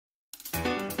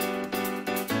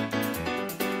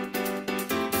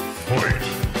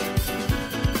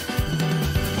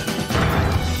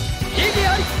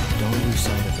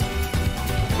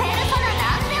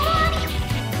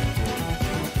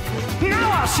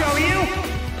show you.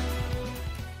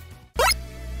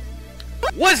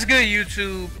 What's good,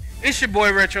 YouTube? It's your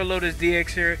boy Retro Lotus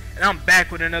DX here, and I'm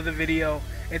back with another video.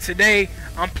 And today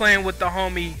I'm playing with the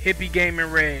homie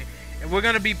Hippiegamingred, and we're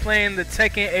gonna be playing the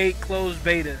Tekken 8 closed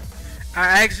beta.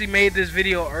 I actually made this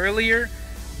video earlier,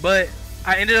 but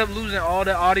I ended up losing all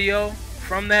the audio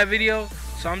from that video,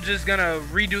 so I'm just gonna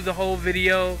redo the whole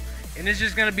video, and it's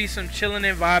just gonna be some chilling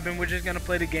and vibing. We're just gonna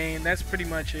play the game. That's pretty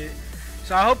much it.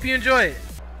 So I hope you enjoy it.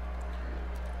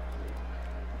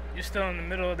 You're still in the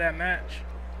middle of that match.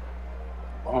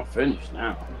 I'm finished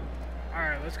now.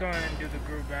 Alright, let's go ahead and do the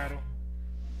group battle.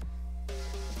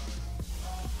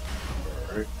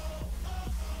 Alright.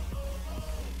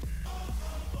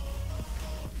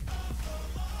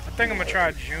 I think I'm gonna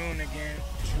try June again.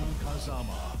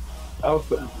 I was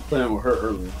playing with her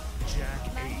earlier.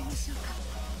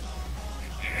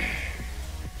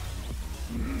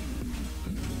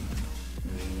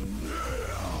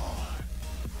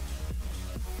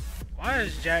 Why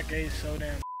is Jack 8 so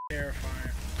damn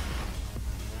terrifying?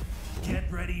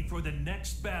 Get ready for the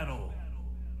next battle.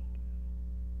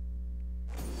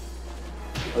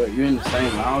 Wait, you in the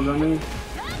same lounge I mean?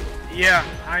 Yeah,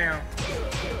 I am.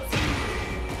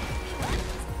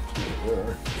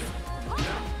 Sure.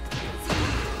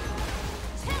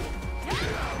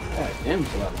 God damn,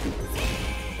 it's a lot of people.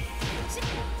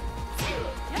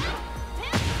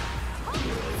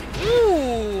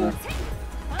 Ooh!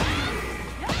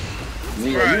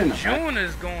 Nigga, you in the June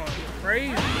is going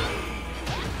crazy.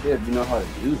 Yeah, if you know how to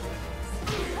use it.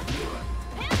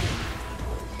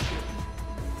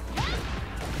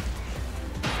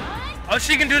 Oh,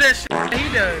 she can do that shit that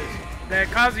he does. That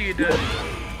Kazuya does.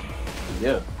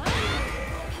 Yeah.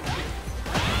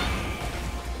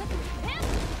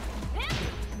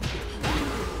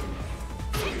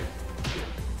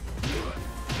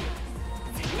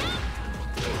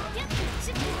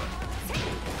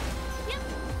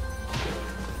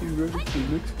 You ready for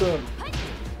next time?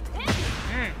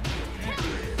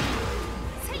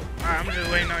 Alright, I'm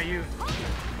just waiting on you.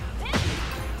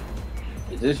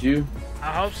 Is this you?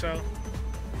 I hope so.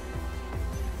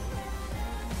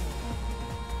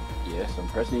 Yes, I'm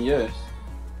pressing yes.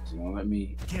 So you won't let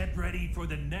me. Get ready for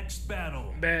the next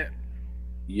battle. Bet.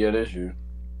 Yeah, that's you.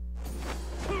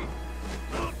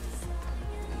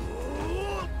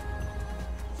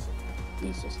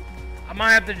 Jesus. I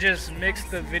might have to just mix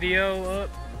the video up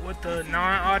with the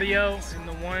non-audio and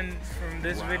the one from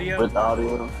this video. With the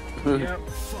audio? Yep.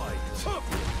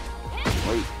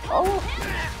 Wait. Oh.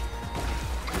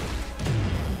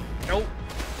 Nope.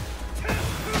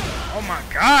 Oh my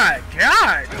god.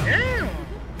 God damn.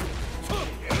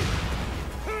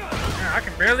 Man, I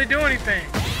can barely do anything.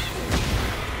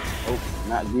 Oh,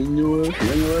 not getting yours.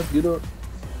 Get up.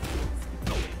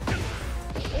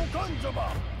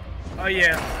 Oh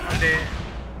yeah, I'm dead.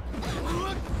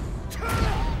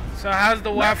 So how's the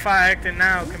Wi-Fi acting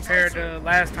now compared to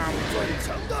last time we played?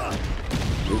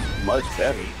 It's much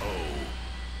better.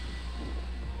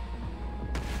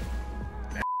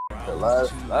 The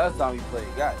last time we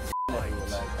played, got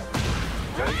last time.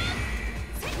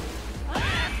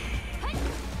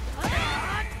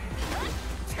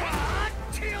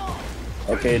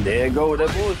 Okay, there you go with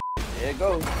that bullshit. There you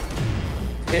go.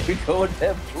 There you go with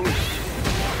that bullshit.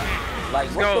 Like,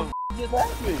 Let's what go. the f just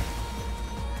happened?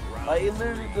 Like, it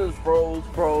literally just froze,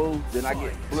 then I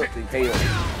get flipped and KO.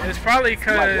 It's probably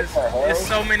because there's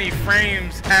so many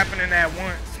frames happening at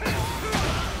once.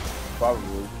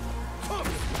 Probably.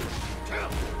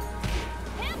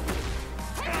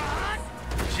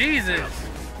 Jesus.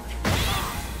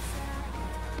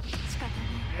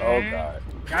 Oh, God.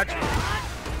 Gotcha.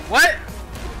 What?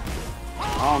 I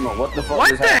don't know what the fuck What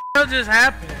just the happened. hell just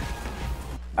happened?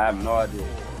 I have no idea.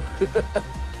 I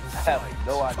have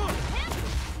no idea.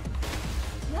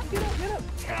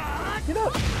 Get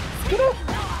up.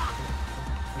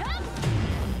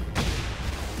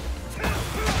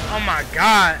 Oh my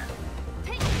god.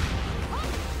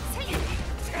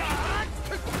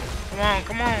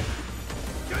 Come on.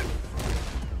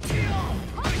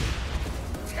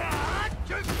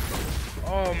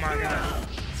 Oh my god.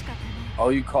 Oh,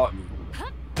 you caught me.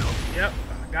 Yep,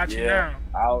 I got you Yeah,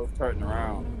 now. I was turning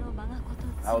around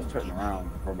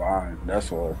from behind.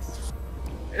 That's what.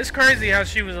 It's crazy how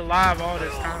she was alive all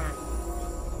this time.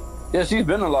 Yeah, she's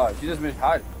been alive. She's just been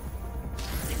hiding.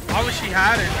 Why was she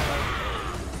hiding?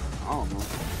 I don't know.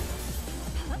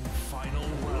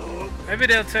 Maybe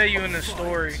they'll tell you in the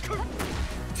story. Come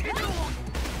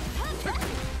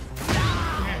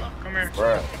here.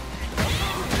 Bruh.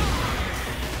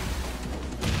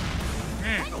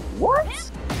 What?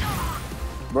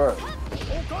 Bruh.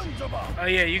 Oh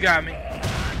yeah, you got me.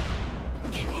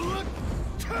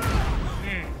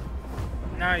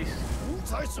 Nice.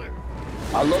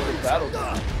 I love the battle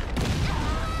time.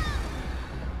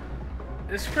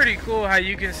 It's pretty cool how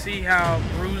you can see how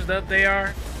bruised up they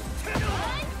are.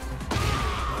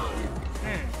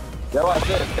 That's why I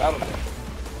said it's battle time.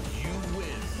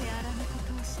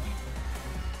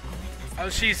 Oh,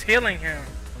 she's healing him.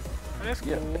 Oh, that's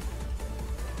cool. Yeah.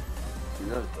 She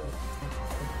does that.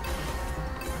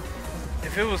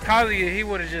 If it was Kazuya, he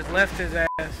would have just left his ass.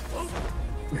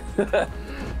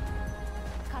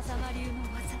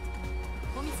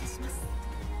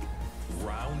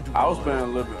 I was playing a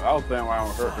little bit. I was playing around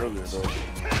with her earlier though.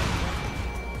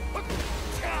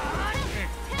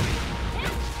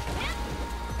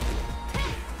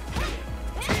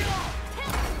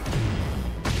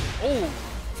 Oh.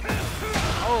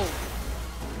 Oh.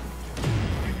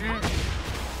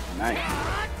 Nice.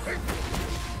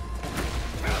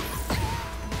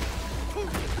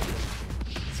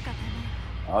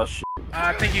 Oh shit.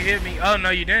 I think you hit me. Oh no,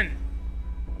 you didn't.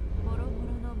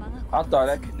 I thought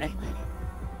that connected.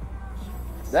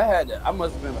 That had to, I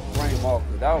must have been a frame off,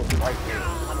 because that was right there.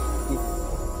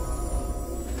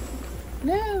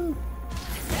 No.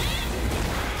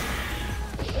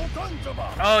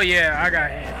 Oh yeah, I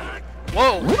got hit.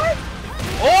 Whoa. What?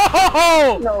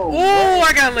 Oh! No Oh, way.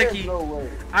 I got There's lucky. no way.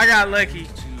 I got lucky.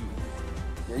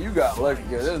 Yeah, you got lucky.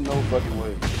 Yeah, there's no fucking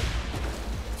way.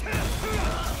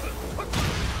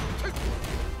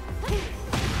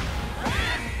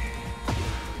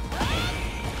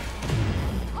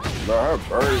 Bro, her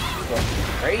bird is fucking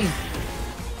crazy.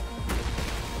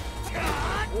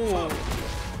 Ooh.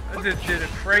 I just did a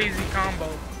crazy combo.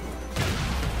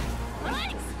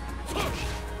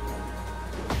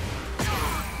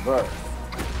 Bro.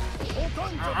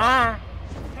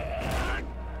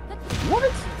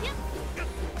 What?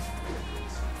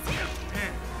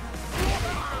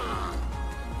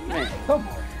 Man, come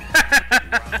on.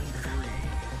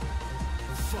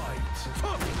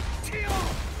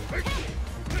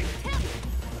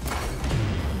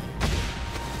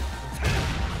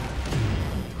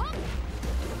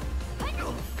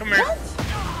 Come here.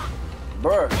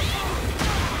 Bro.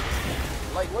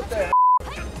 Like, what the hell?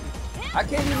 I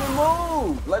can't even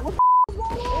move. Like, what the is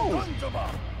going on?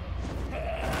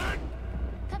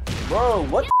 Bro,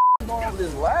 what the is going on with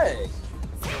this lag?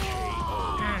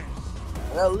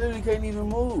 I literally can't even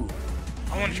move.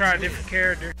 I want to try a different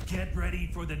character. Get ready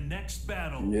for the next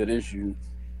battle. Yeah, this you.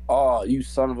 Oh, you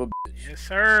son of a bitch. Yes,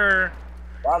 sir.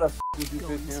 Why the f would you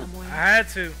pick him? I had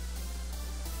to.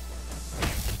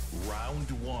 Round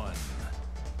one.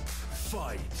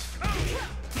 Fight.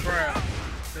 Bruh.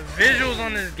 The visuals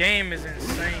on this game is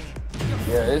insane.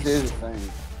 Yeah, this is the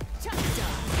thing.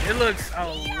 It looks a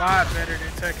lot better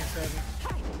than Tekken 7.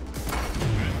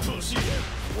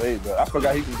 Wait, but I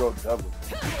forgot he can go double.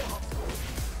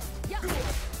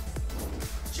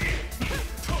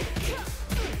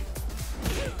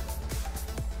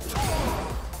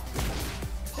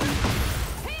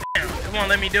 Damn, it won't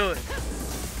let me do it.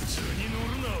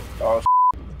 Oh,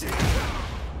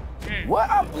 what?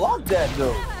 I blocked that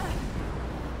though.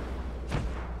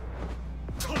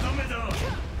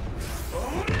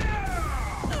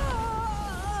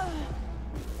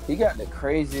 He got the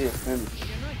craziest finish.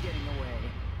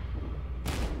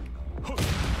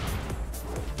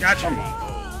 Gotcha.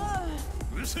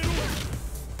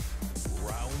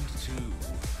 Round two.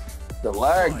 The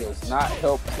lag does not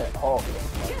help at all.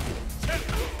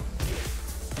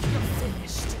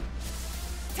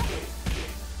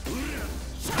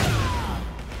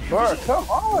 Bro, come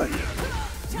on!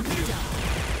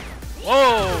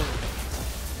 Whoa!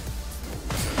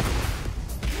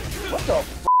 What the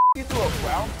f***? You do a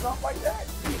round stuff like that?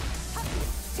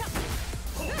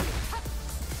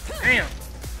 Damn.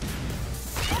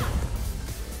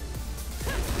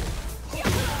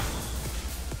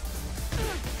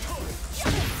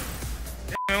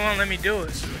 Damn, it won't let me do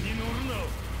it.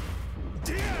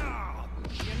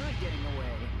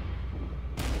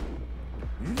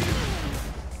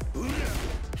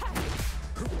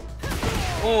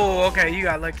 Oh, okay, you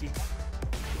got lucky.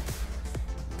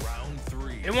 Round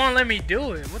three. It won't let me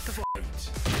do it. What the fuck? I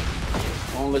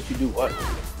won't let you do what?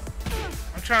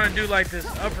 I'm trying to do like this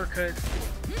uppercut.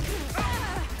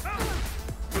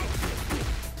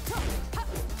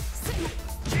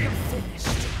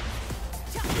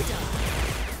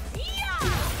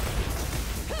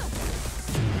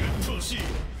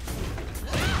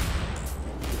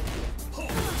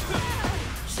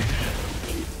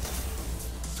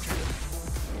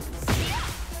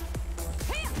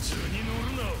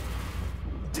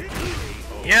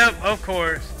 Yep, of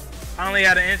course. I only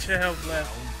had an inch of health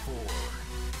left.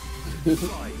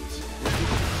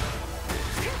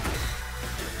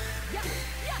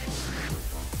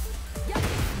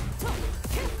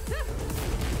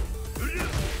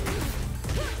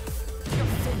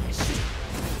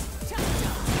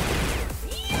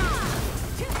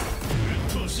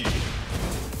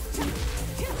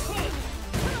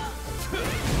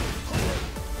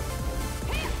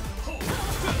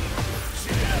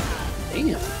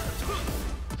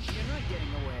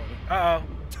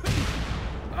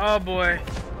 Oh boy.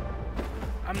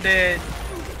 I'm dead.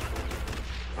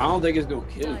 I don't think it's gonna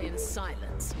kill Die you. in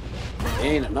silence. It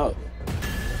ain't enough.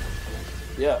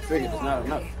 Yeah, I figured it's not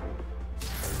enough.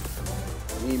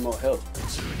 We need more help.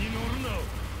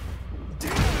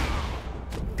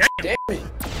 Damn it!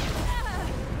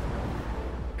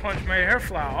 Punch made her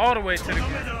fly all the way to the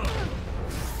ground.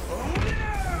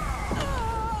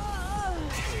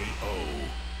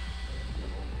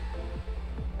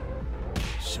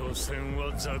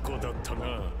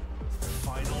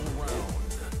 Final round.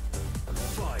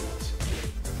 Fight.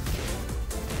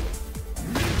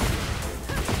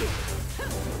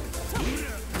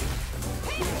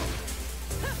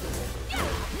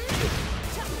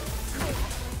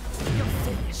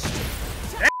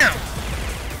 Damn!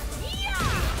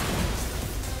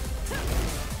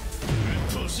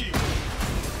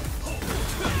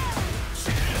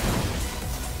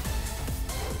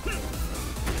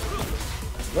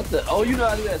 What the? Oh, you know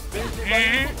how to do that spin shit,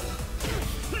 buddy?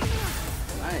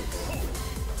 Nice.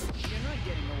 You're not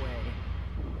getting away.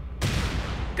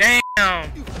 Damn!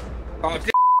 Oh,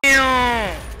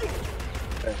 Damn!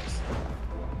 thanks.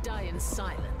 Die in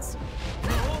silence.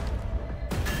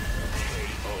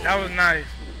 That was nice.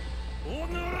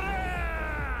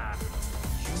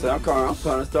 So I'm kind of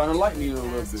starting to like me a little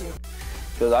bit.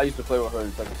 Because I used to play with her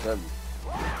in Tekken 7.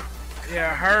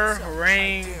 Yeah, her,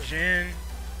 Hereeeee, Jin.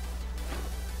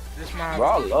 This my. Bro,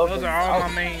 I love those them. are all my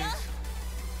mains.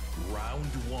 Round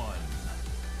one.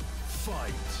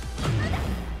 Fight.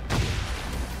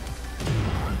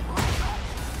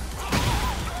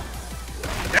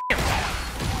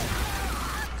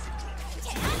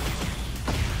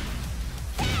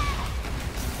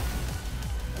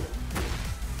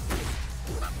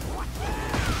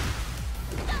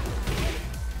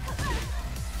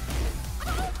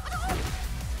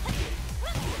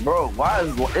 Bro, why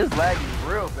is it's lagging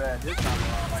real bad this time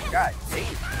around? Like, god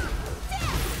damn.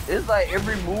 It's like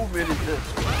every movement is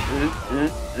just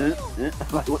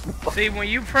like what the fuck? See, when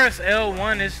you press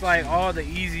L1, it's like all the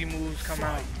easy moves come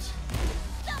out.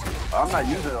 I'm not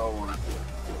using L1.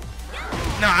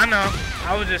 No, I know.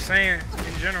 I was just saying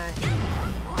in general.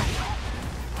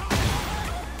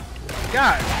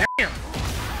 God damn.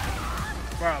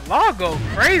 Bro, Law go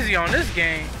crazy on this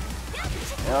game.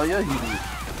 Hell yeah, you do.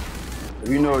 If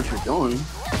you know what you're doing.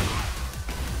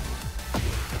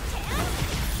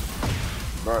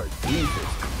 Bro, Jesus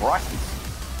Christ.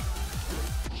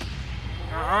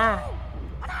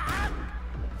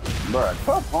 Bro,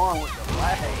 tough on with the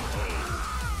lag.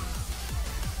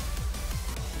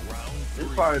 This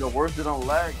is probably the worst it don't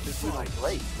lag since we don't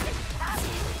play.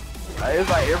 Like, it's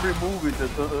like every move is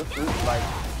just like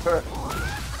her.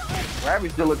 Gravity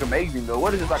still look amazing though.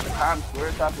 What is this, like a Times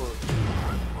Square type of?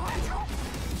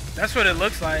 That's what it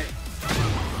looks like.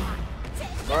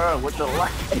 Bro, with the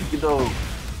lag though.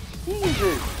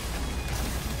 Jesus.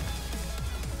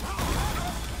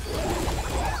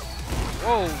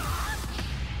 Whoa.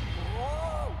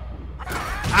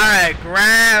 Alright,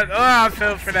 grab. Oh, I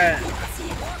fell for that.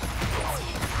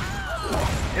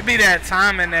 It be that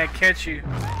timing that catch you.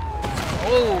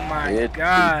 Oh my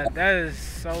god, that is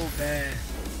so bad.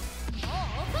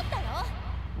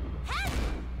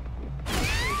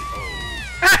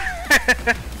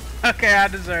 Okay, I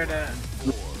deserve that.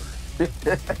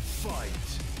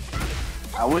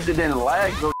 I wish it didn't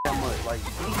lag so damn much. Like,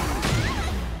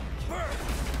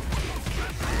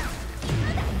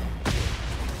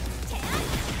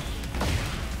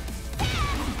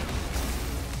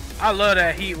 I love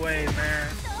that heat wave, man.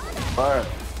 bro.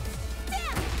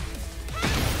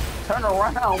 Turn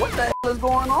around. What the hell is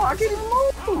going on? I can't even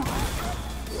move.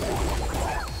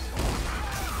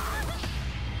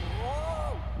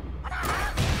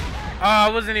 Oh,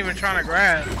 I wasn't even trying to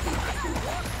grab.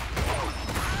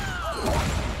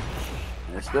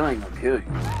 It still ain't gonna kill you.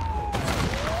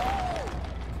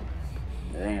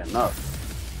 It ain't enough.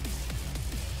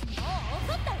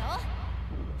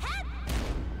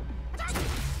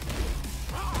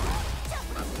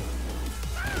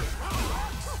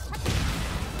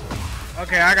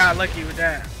 Okay, I got lucky with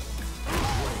that.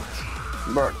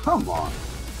 Bro, come on.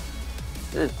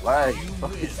 This lag is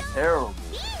fucking terrible.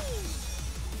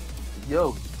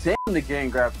 Yo, damn, the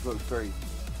game graphics look crazy.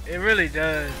 It really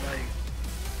does. Like,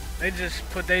 they just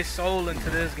put their soul into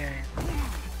this game.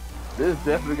 This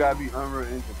definitely gotta be Unreal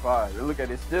Engine 5. And look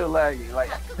at it, still lagging. Like,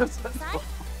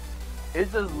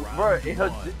 it just, bro, it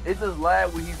just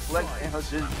lag when he flexed in her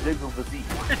jiggle physique.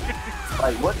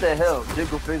 Like, what the hell?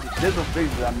 Jiggle physics,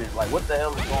 I mean, like, what the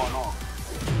hell is going on?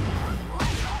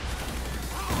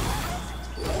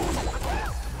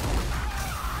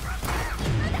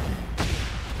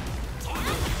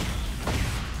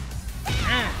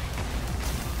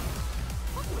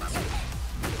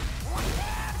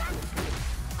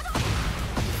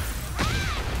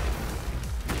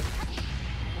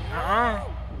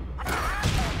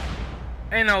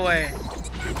 Ain't no way.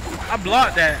 I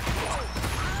blocked that.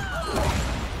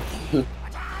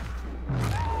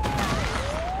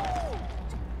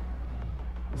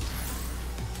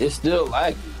 It's still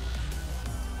lagging.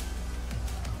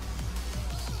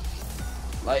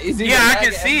 Like, it's Yeah, I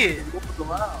can see it.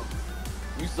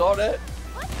 You saw that?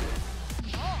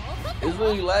 It's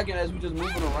really lagging as we just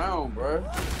moving around, bro.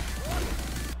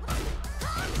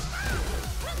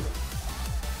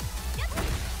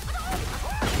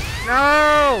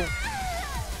 No!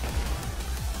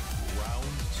 Round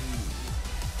 2.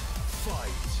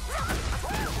 Fight.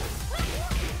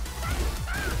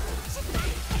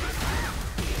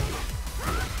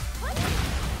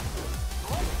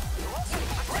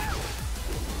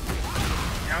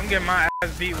 Yeah, I'm getting my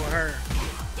ass beat with her.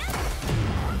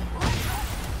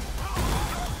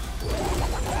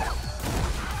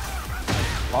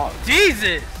 Wow.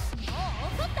 Jesus!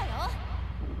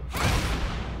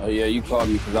 Oh yeah, you called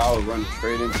me because I was running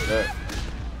straight into that.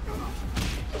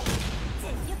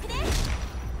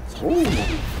 Ooh.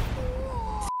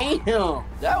 Damn,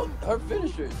 that was her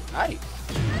finisher. Nice.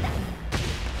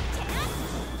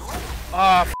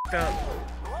 Oh, f***ed up.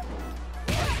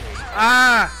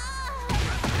 Ah!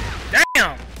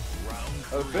 Damn!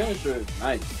 Her finisher is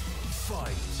nice.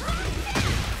 Fight.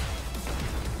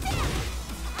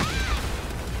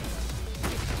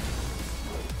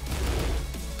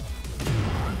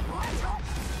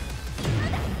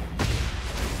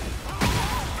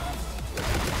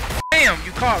 Damn,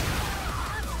 you caught me.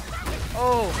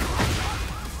 Oh.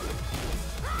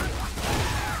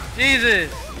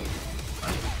 Jesus.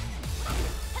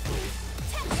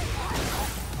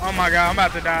 Oh my god, I'm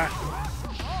about to die.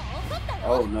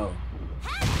 Oh no.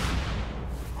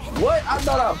 What? I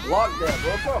thought I blocked that,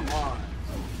 bro. Come on.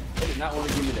 They did not want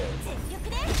to give me that.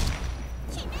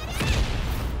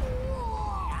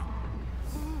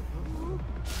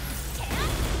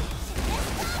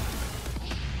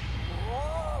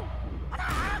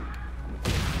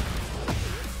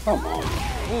 Come on.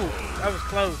 Ooh, that was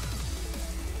close.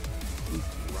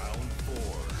 Round 4.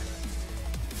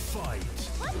 Fight.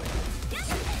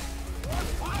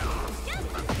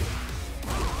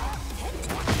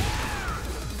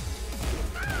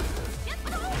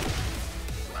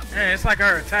 Man, it's like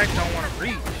her attack don't want to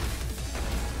reach.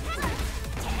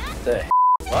 The hell?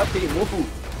 Why can't he move?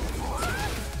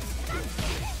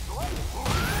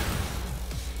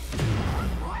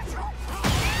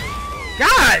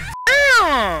 God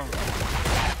damn!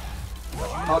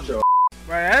 Out your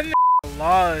Bro, that nigga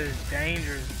law is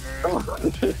dangerous, bro.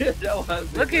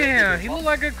 Look at him. He look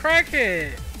like a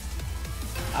crackhead.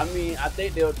 I mean, I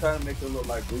think they were trying to make him look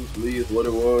like Bruce Lee is what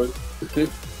it was.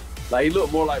 Like, he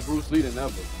looked more like Bruce Lee than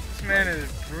ever. This man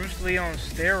is Bruce Lee on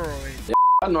steroids. Yeah,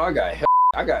 I know I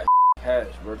got cash,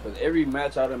 bro, because every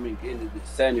match I done been getting is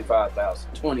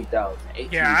 75,000, 20,000,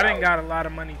 18,000. Yeah, I done got a lot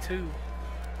of money too.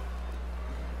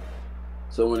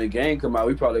 So when the game come out,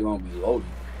 we probably gonna be loaded.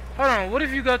 Hold on, what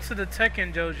if you go to the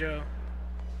Tekken dojo?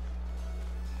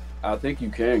 I think you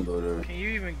can go there. Can you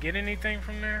even get anything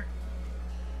from there?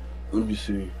 Let me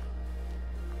see.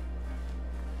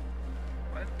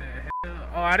 What the hell?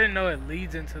 Oh, I didn't know it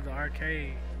leads into the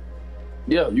arcade.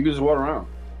 Yeah, you can just walk around.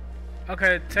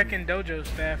 Okay, Tekken dojo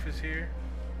staff is here.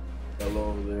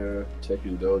 Hello there,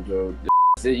 Tekken Dojo.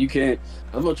 See, you can't.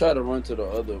 I'm gonna try to run to the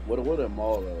other. What that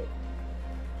mall at?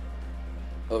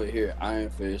 Over here, Iron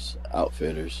Fist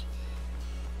Outfitters.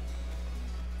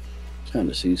 Trying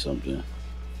to see something.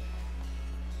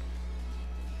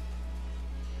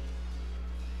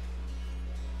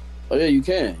 Oh yeah, you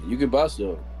can. You can buy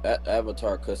stuff.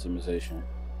 Avatar customization.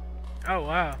 Oh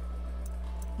wow.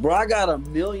 Bro, I got $1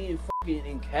 million fucking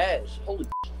in cash. Holy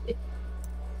shit.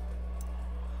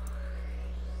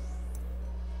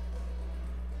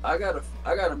 I got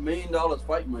 $1 million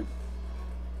fight money.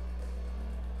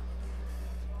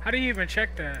 How do you even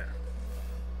check that?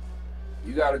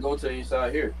 You gotta go to the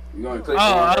inside here. You're gonna click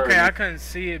Oh, on her okay. and- I couldn't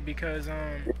see it because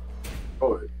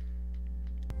Oh,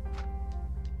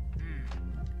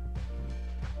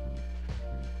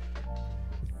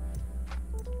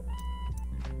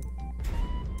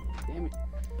 damn it.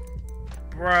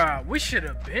 bruh, we should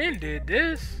have been did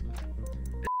this.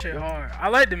 This shit hard. I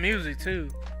like the music too.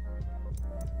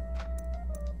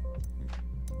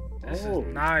 This Oh. is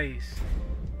nice.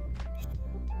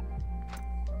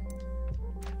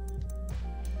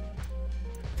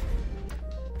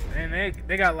 And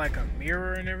they got like a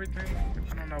mirror and everything.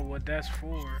 I don't know what that's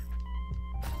for.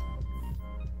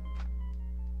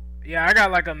 Yeah, I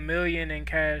got like $1 million in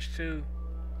cash too.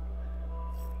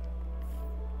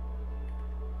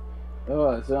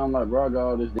 Oh, it sounds like bro, I got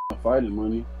all this damn fighting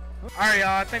money. Alright, y'all.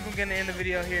 I think we're gonna end the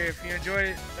video here. If you enjoyed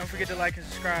it, don't forget to like and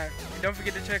subscribe. And don't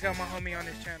forget to check out my homie on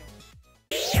his channel.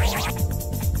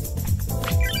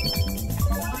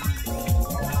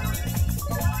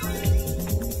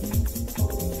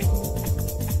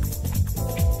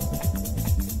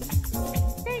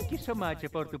 Thank you so much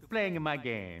for playing my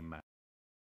game.